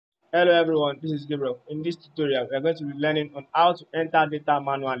Hello everyone, this is Gabriel. In this tutorial, we are going to be learning on how to enter data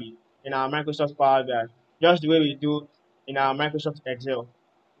manually in our Microsoft Power BI, just the way we do in our Microsoft Excel.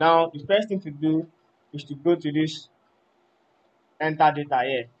 Now, the first thing to do is to go to this enter data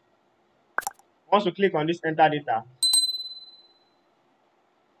here. Once you click on this enter data,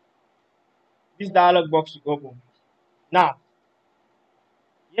 this dialog box will open. Now,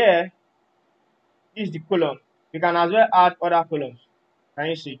 here, this is the column. You can as well add other columns. Can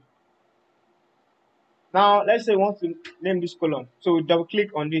you see? Now, let's say we want to name this column. So we double click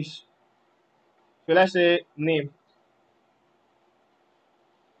on this. So let's say name.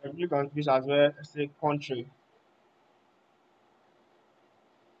 Double click on this as well. Let's say country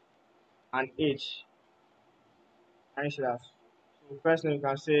and age. Can you see that? So first name you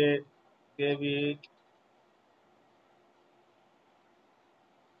can say David,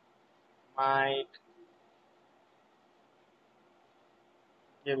 Mike,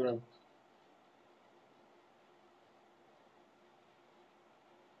 Gabriel.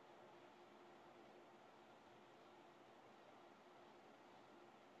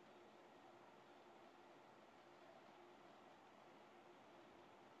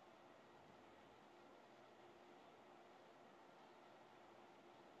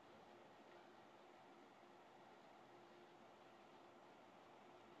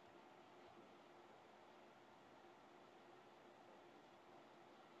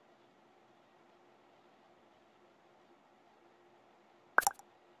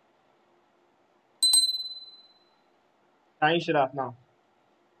 Can you see that now?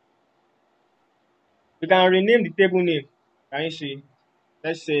 We can rename the table name. Can you see?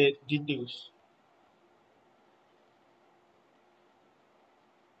 Let's say details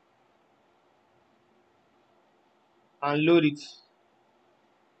and load it.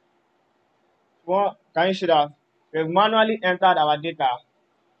 Well, can you see that? We've manually entered our data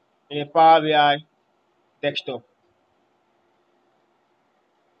in a Power BI desktop.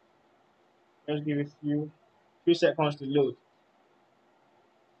 Just give it few seconds to load.